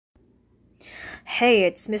Hey,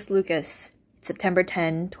 it's Miss Lucas. It's September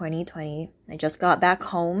 10, 2020. I just got back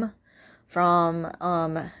home from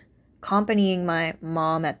accompanying my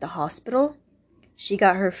mom at the hospital. She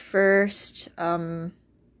got her first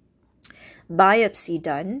biopsy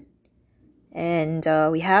done, and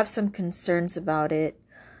we have some concerns about it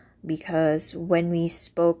because when we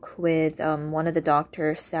spoke with one of the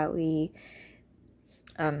doctors that we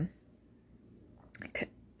um,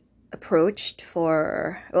 approached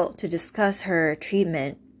to discuss her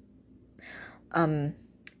treatment,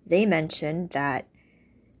 they mentioned that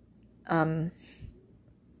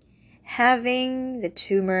having the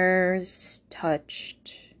tumors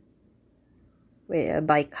touched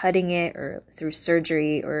by cutting it or through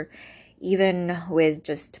surgery or even with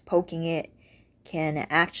just poking it can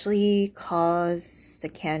actually cause the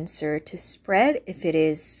cancer to spread if it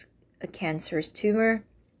is a cancerous tumor.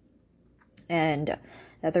 And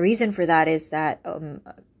that the reason for that is that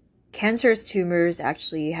cancerous tumors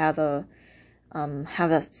actually have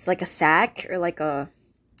it's like a sac or like a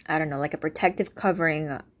protective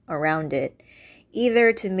covering around it,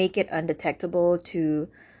 either to make it undetectable to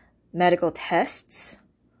medical tests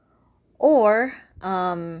or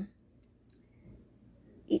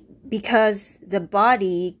because the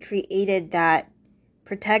body created that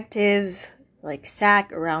protective like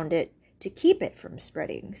sac around it to keep it from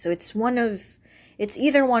spreading. So it's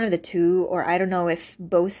either one of the two, or I don't know if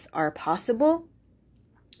both are possible.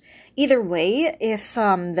 Either way, if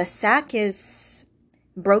the sac is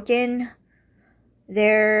broken,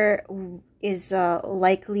 there is a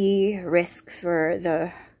likely risk for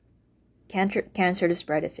the cancer to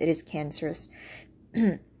spread if it is cancerous.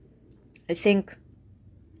 I think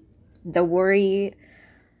the worry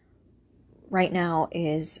right now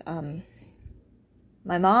is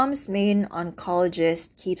my mom's main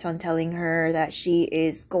oncologist keeps on telling her that she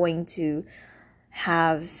is going to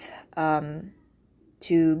have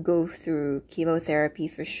to go through chemotherapy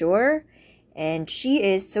for sure, and she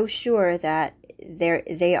is so sure that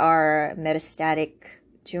they are metastatic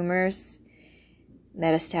tumors,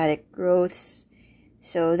 metastatic growths.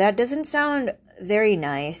 So that doesn't sound very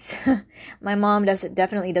nice. My mom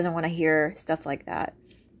definitely doesn't want to hear stuff like that,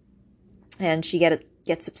 and she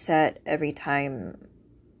gets upset every time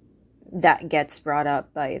that gets brought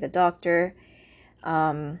up by the doctor.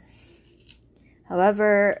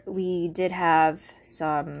 However, we did have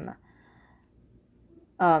some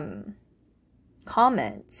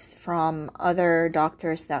comments from other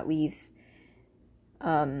doctors that we've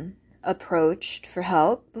approached for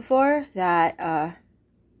help before, that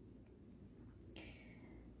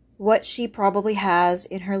what she probably has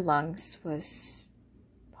in her lungs was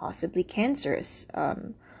possibly cancerous.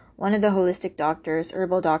 One of the holistic doctors,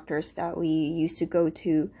 herbal doctors that we used to go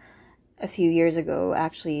to a few years ago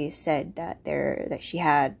actually said that she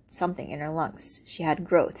had something in her lungs. She had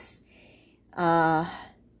growths. But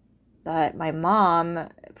my mom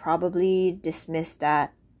probably dismissed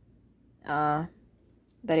that. But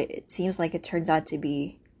it seems like it turns out to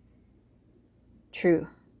be true.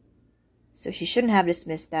 So she shouldn't have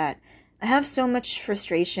dismissed that. I have so much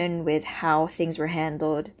frustration with how things were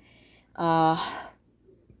handled.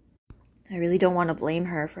 I really don't want to blame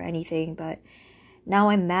her for anything, but now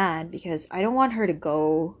I'm mad because I don't want her to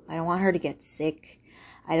go. I don't want her to get sick.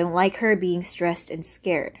 I don't like her being stressed and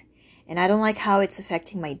scared. And I don't like how it's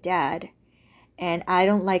affecting my dad. And I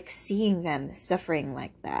don't like seeing them suffering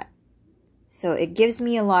like that. So it gives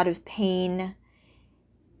me a lot of pain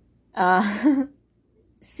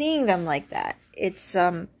seeing them like that. It's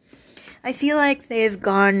I feel like they've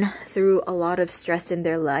gone through a lot of stress in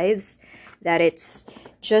their lives, that it's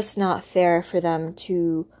just not fair for them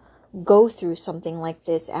to go through something like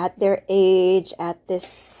this at their age, at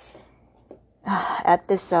this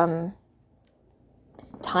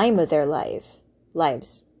time of their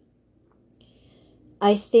lives.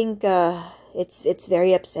 I think it's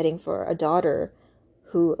very upsetting for a daughter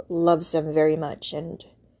who loves them very much, and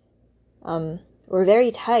we're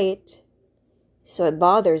very tight, so it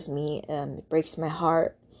bothers me, it breaks my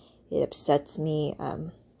heart, it upsets me,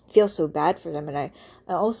 feel so bad for them, and I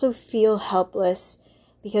also feel helpless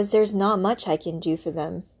because there's not much I can do for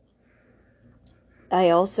them. I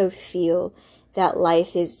also feel that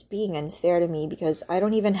life is being unfair to me because I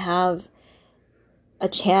don't even have a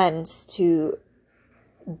chance to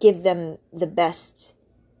give them the best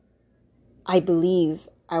I believe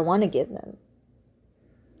I want to give them.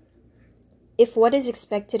 If what is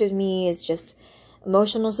expected of me is just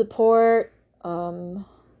emotional support and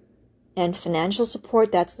financial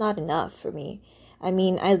support, that's not enough for me. I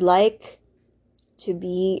mean, I'd like to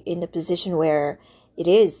be in a position where it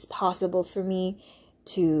is possible for me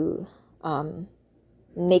to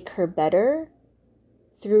make her better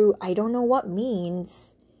through I don't know what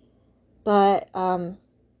means, but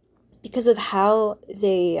because of how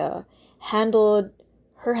they handled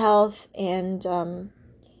her health and the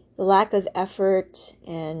lack of effort,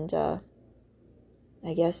 and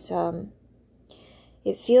I guess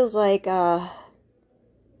it feels like her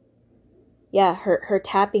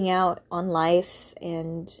tapping out on life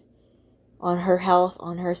and on her health,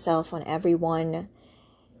 on herself, on everyone,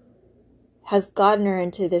 has gotten her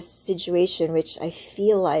into this situation which I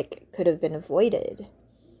feel like could have been avoided.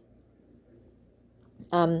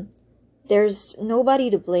 There's nobody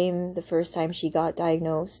to blame the first time she got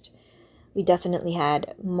diagnosed. We definitely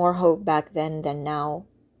had more hope back then than now.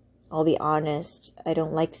 I'll be honest. I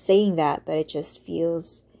don't like saying that, but it just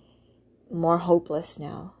feels more hopeless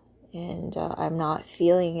now. And I'm not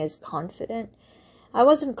feeling as confident. I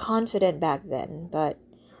wasn't confident back then, but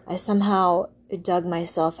I somehow dug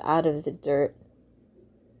myself out of the dirt.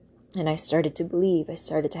 And I started to believe. I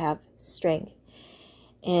started to have strength.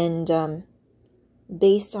 And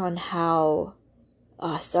based on how...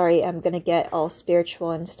 sorry, I'm going to get all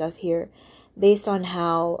spiritual and stuff here. Based on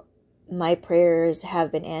how my prayers have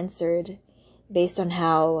been answered, based on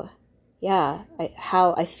how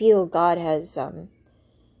I feel God has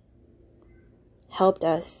helped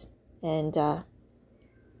us and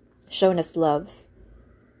shown us love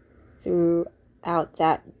throughout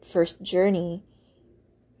that first journey,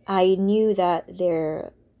 I knew that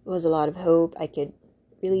there was a lot of hope. I could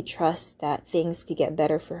really trust that things could get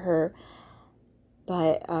better for her.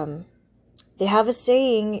 But they have a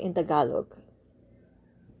saying in Tagalog,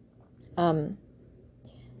 nasa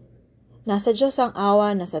Diyos ang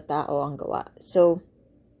awa, nasa tao ang gawa. So,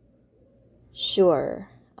 sure,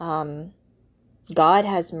 God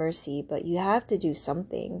has mercy, but you have to do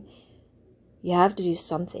something. You have to do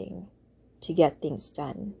something to get things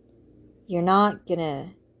done. You're not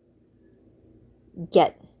gonna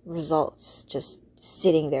get results just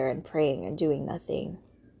sitting there and praying and doing nothing.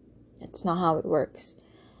 That's not how it works.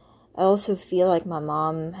 I also feel like my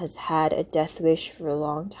mom has had a death wish for a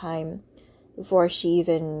long time before she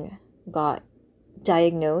even got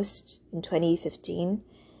diagnosed in 2015.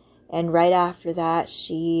 And right after that,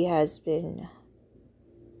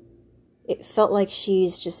 it felt like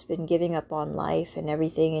she's just been giving up on life and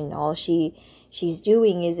everything, and all she's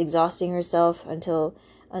doing is exhausting herself until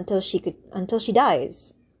she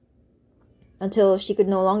dies. Until she could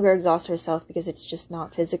no longer exhaust herself because it's just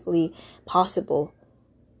not physically possible.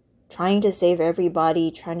 Trying to save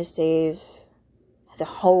everybody, trying to save the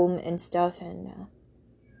home and stuff, and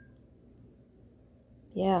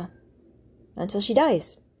until she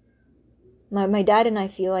dies. My dad and I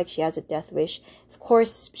feel like she has a death wish. Of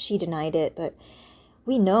course, she denied it, but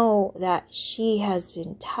we know that she has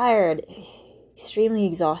been tired, extremely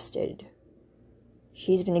exhausted.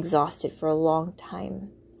 She's been exhausted for a long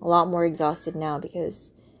time. A lot more exhausted now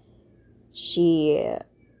because she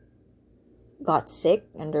got sick,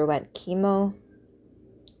 underwent chemo,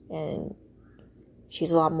 and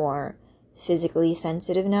she's a lot more physically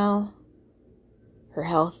sensitive now. Her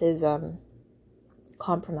health is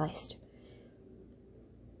compromised.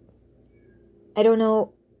 I don't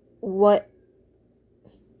know what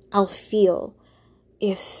I'll feel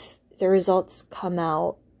if the results come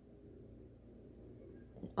out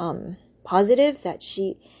positive,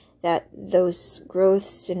 that those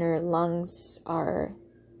growths in her lungs are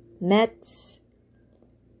met,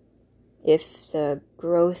 if the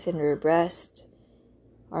growth in her breast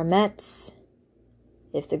are met,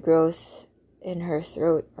 if the growth in her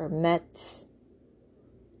throat are met.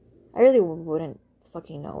 I really wouldn't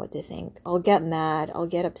fucking know what to think. I'll get mad, I'll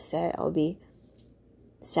get upset, I'll be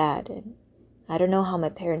sad, and I don't know how my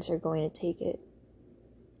parents are going to take it.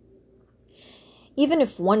 Even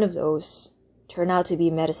if one of those turn out to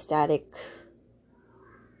be metastatic,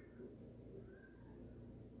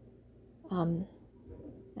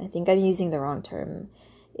 I think I'm using the wrong term.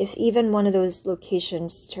 If even one of those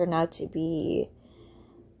locations turn out to be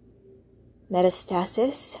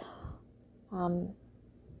metastasis, I'm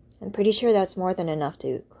pretty sure that's more than enough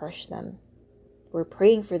to crush them. We're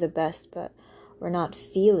praying for the best, but we're not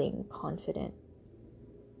feeling confident.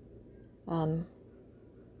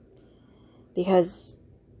 Because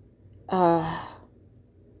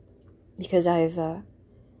I've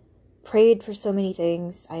prayed for so many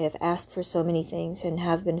things, I have asked for so many things, and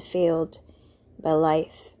have been failed by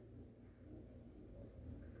life.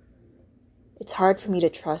 It's hard for me to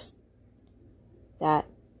trust that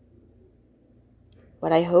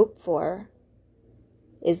what I hope for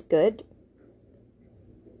is good.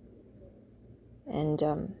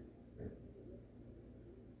 And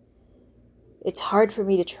it's hard for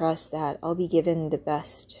me to trust that I'll be given the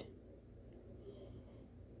best.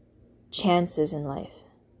 chances in life,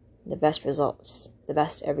 the best results, the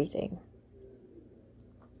best everything.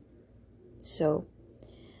 So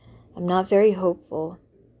I'm not very hopeful,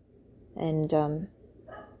 and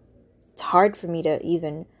it's hard for me to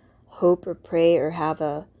even hope or pray or have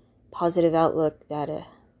a positive outlook that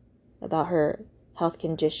about her health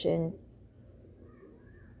condition,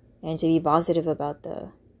 and to be positive about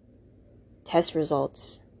the test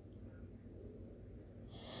results.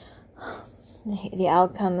 The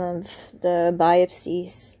outcome of the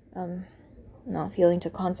biopsies, not feeling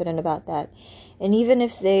too confident about that. And even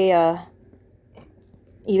if they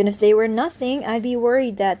were nothing, I'd be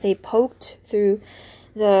worried that they poked through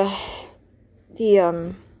the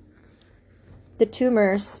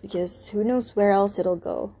tumors, because who knows where else it'll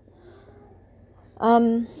go.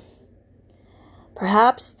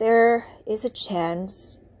 Perhaps there is a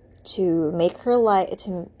chance to make her life,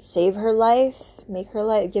 to save her life,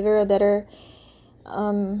 give her a better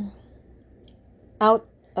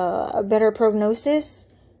a better prognosis,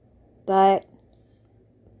 but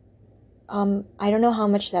I don't know how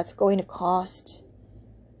much that's going to cost,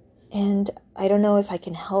 and I don't know if I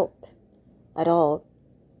can help at all.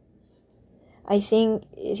 I think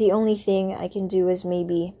the only thing I can do is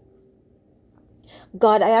maybe,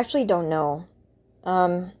 God, I actually don't know,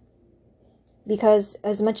 because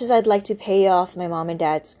as much as I'd like to pay off my mom and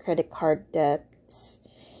dad's credit card debts,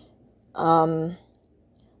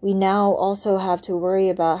 we now also have to worry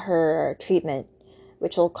about her treatment,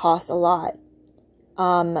 which will cost a lot.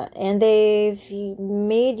 And they've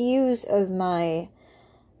made use of my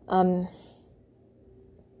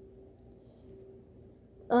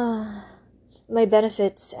my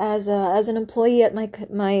benefits as an employee at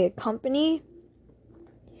my company.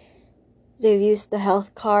 They've used the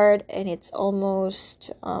health card, and it's almost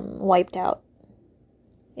wiped out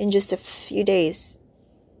in just a few days.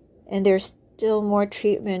 And there's still more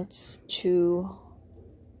treatments to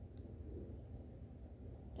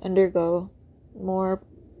undergo, more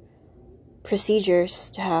procedures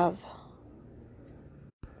to have.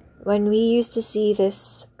 When we used to see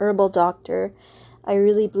this herbal doctor, I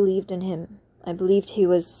really believed in him. I believed he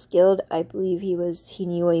was skilled. I believe he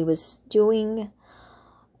knew what he was doing.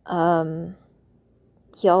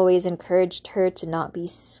 He always encouraged her to not be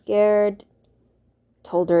scared,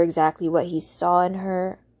 told her exactly what he saw in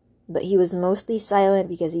her, but he was mostly silent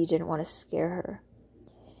because he didn't want to scare her.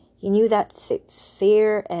 He knew that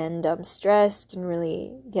fear and stress can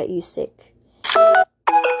really get you sick.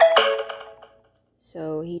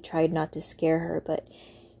 So he tried not to scare her, but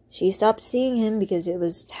she stopped seeing him because it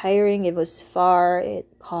was tiring, it was far, it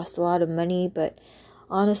cost a lot of money, but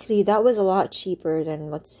honestly, that was a lot cheaper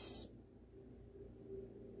than what's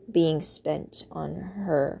being spent on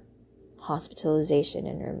her hospitalization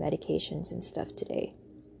and her medications and stuff today.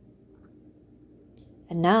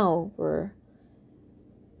 And now we're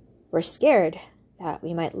scared that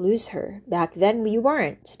we might lose her. Back then we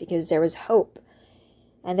weren't, because there was hope.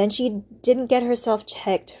 And then she didn't get herself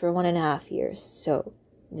checked for 1.5 years. So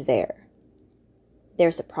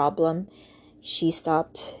there's a problem. She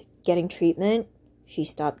stopped getting treatment. She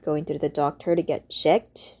stopped going to the doctor to get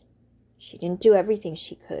checked. She didn't do everything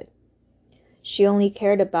she could. She only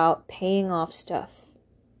cared about paying off stuff.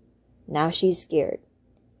 Now she's scared.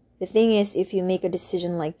 The thing is, if you make a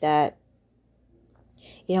decision like that,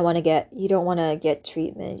 you don't want to get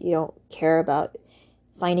treatment. You don't care about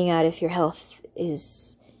finding out if your health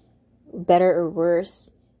is better or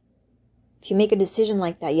worse. If you make a decision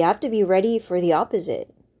like that, you have to be ready for the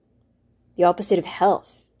opposite of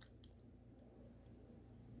health.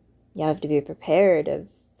 You have to be prepared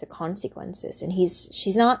of the consequences. And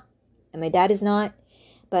she's not, and my dad is not,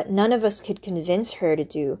 but none of us could convince her to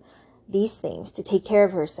do these things, to take care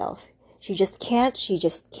of herself. She just can't,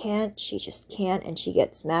 and she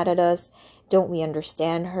gets mad at us. Don't we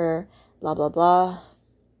understand her? Blah, blah, blah.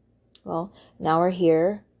 Well, now we're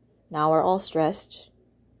here. Now we're all stressed.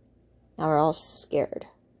 Now we're all scared.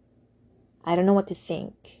 I don't know what to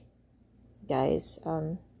think, guys.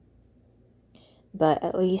 But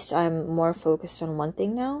at least I'm more focused on one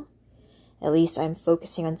thing now. At least I'm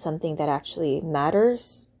focusing on something that actually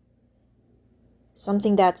matters.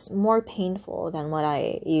 Something that's more painful than what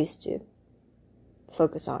I used to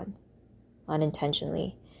focus on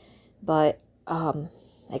unintentionally. But I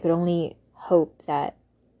could only hope that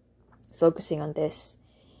focusing on this,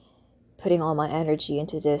 putting all my energy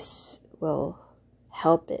into this, will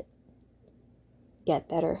help it get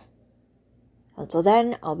better. Until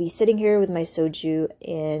then, I'll be sitting here with my soju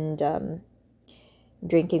and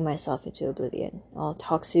drinking myself into oblivion. I'll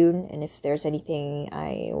talk soon, and if there's anything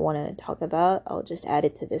I want to talk about, I'll just add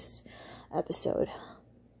it to this episode.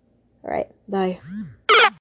 Alright, bye.